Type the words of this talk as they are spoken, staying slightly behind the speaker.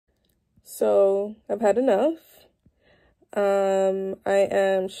So I've had enough. I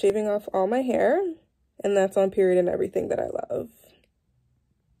am shaving off all my hair, and that's on Period and Everything that I love.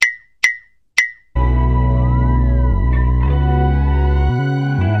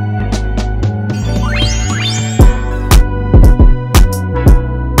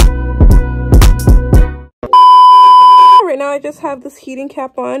 Right now I just have this heating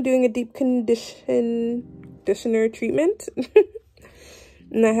cap on, doing a deep conditioner treatment.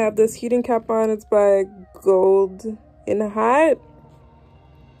 And I have this heating cap on. It's by Gold in Hot.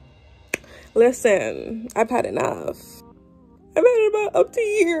 Listen, I've had enough. I've had it about up to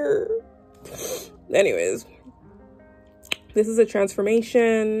a year. Anyways, this is a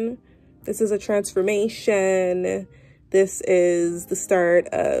transformation. This is a transformation. This is the start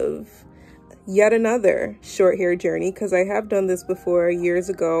of yet another short hair journey, because I have done this before years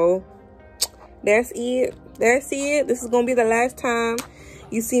ago. That's it. That's it. This is gonna be the last time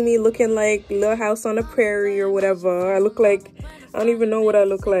you see me looking like Little House on the Prairie or whatever. I look like, I don't even know what I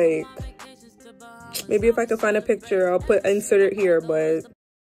look like. Maybe if I can find a picture, I'll insert it here, but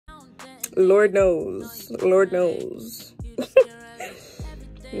Lord knows. Lord knows.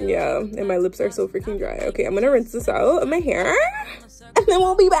 Yeah, and my lips are so freaking dry. Okay, I'm gonna rinse this out of my hair, and then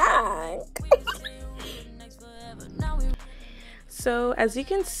we'll be back. So as you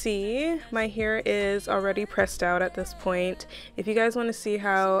can see, my hair is already pressed out at this point. If you guys want to see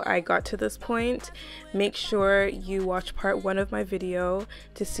how I got to this point, make sure you watch part 1 of my video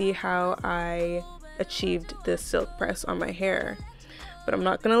to see how I achieved this silk press on my hair. But I'm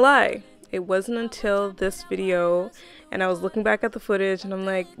not gonna lie, it wasn't until this video and I was looking back at the footage and I'm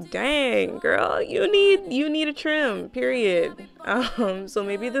like, dang girl, you need a trim, period. So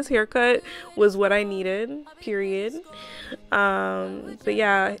maybe this haircut was what I needed, period. But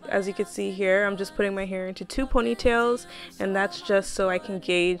yeah, as you can see here, I'm just putting my hair into 2 ponytails, and that's just so I can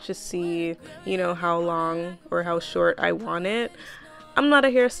gauge to see, you know, how long or how short I want it. I'm not a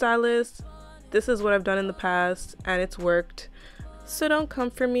hairstylist. This is what I've done in the past and it's worked. So don't come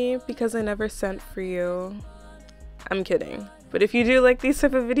for me because I never sent for you. I'm kidding. But if you do like these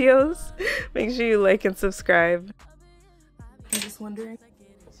type of videos, make sure you like and subscribe. I'm just wondering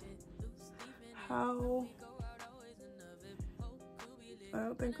how... I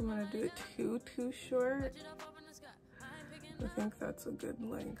don't think I'm gonna do it too short. I think that's a good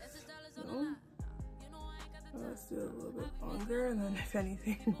length. No? Let's do it a little bit longer, and then if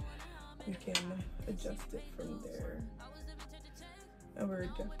anything, we can adjust it from there. And we're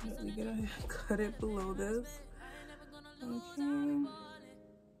definitely gonna cut it below this. Okay.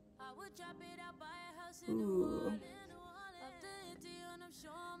 Ooh.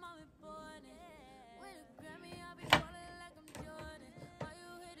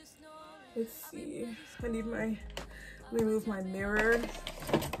 Let's see. Let me move my mirror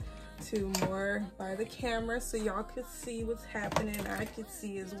to more by the camera so y'all could see what's happening. I could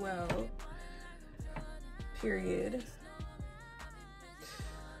see as well. Period.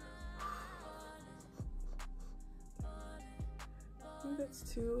 I think that's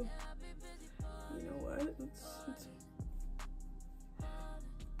too, you know what?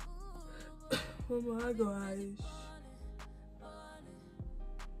 Oh my gosh.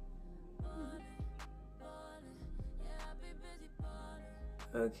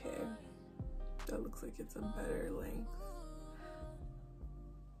 Okay, that looks like it's a better length.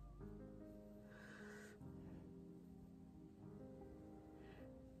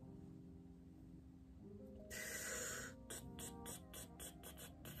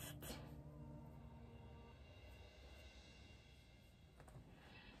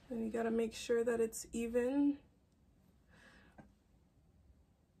 And you gotta make sure that it's even.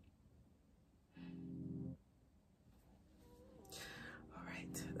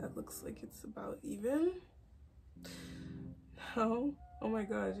 That looks like it's about even. No, oh my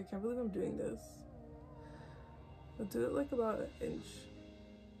gosh, I can't believe I'm doing this. I'll do it like about 1 inch.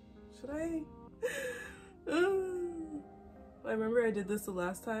 Should I? I remember I did this the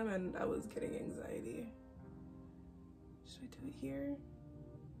last time and I was getting anxiety. Should I do it here?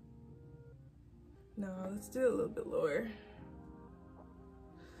 No, let's do it a little bit lower.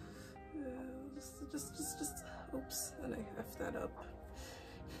 Just, oops, and I effed that up.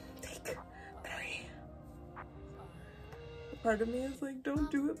 Take 3. A part of me is like, don't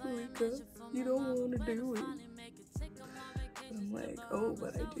do it, Malika. You don't want to do it. But I'm like, oh,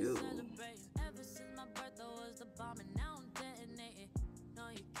 but I do.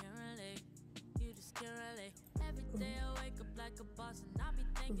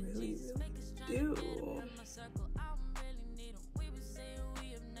 Really do.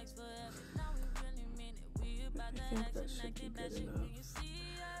 I think that should be good enough.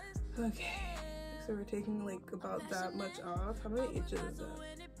 Okay, so we're taking like about that much off. How many inches is that?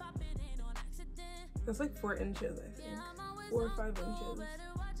 That's like 4 inches, I think. 4 or 5 inches.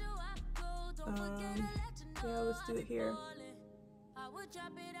 Yeah, let's do it here.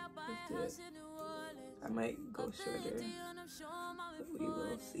 Let's do it. I might go shorter, but we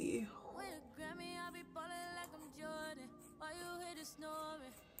will see.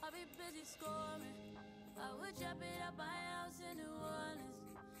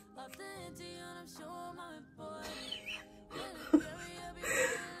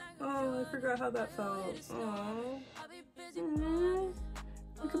 Oh, I forgot how that felt. Oh,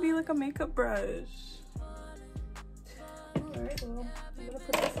 it could be like a makeup brush. Alright, well, I'm gonna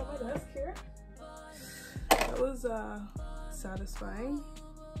put this on my desk here. That was satisfying.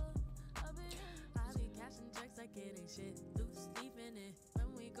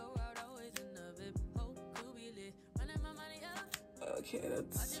 Okay,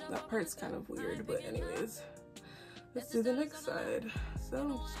 that part's kind of weird, but anyways, let's do the next side. So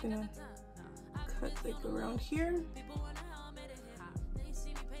I'm just gonna cut like around here.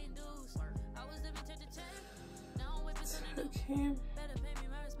 Okay.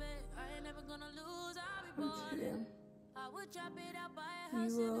 Okay. We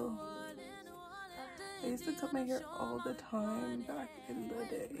will. I used to cut my hair all the time back in the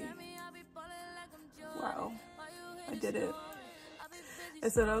day. Wow, I did it. I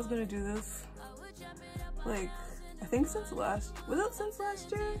said I was gonna do this, like, I think was it since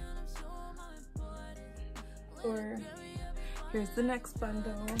last year? Or, here's the next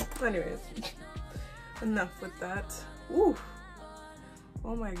bundle. Anyways, enough with that. Ooh,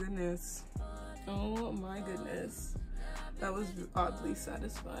 oh my goodness. Oh my goodness. That was oddly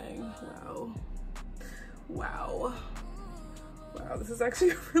satisfying. Wow. Wow. Wow, this is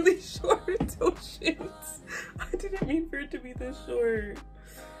actually really short. Oh shit. I didn't mean for it to be this short.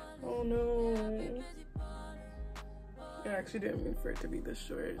 Oh no. I actually didn't mean for it to be this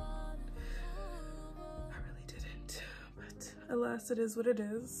short. I really didn't. But alas, it is what it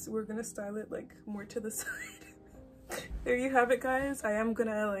is. We're gonna style it like more to the side. There you have it, guys. I am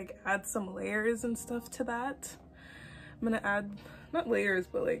gonna like add some layers and stuff to that. I'm gonna add, not layers,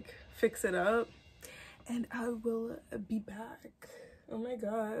 but like fix it up. And I will be back. Oh my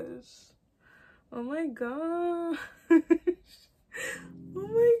gosh. Oh my gosh. Oh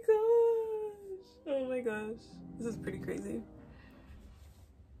my gosh. Oh my gosh. This is pretty crazy.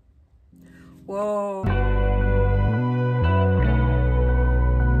 Whoa.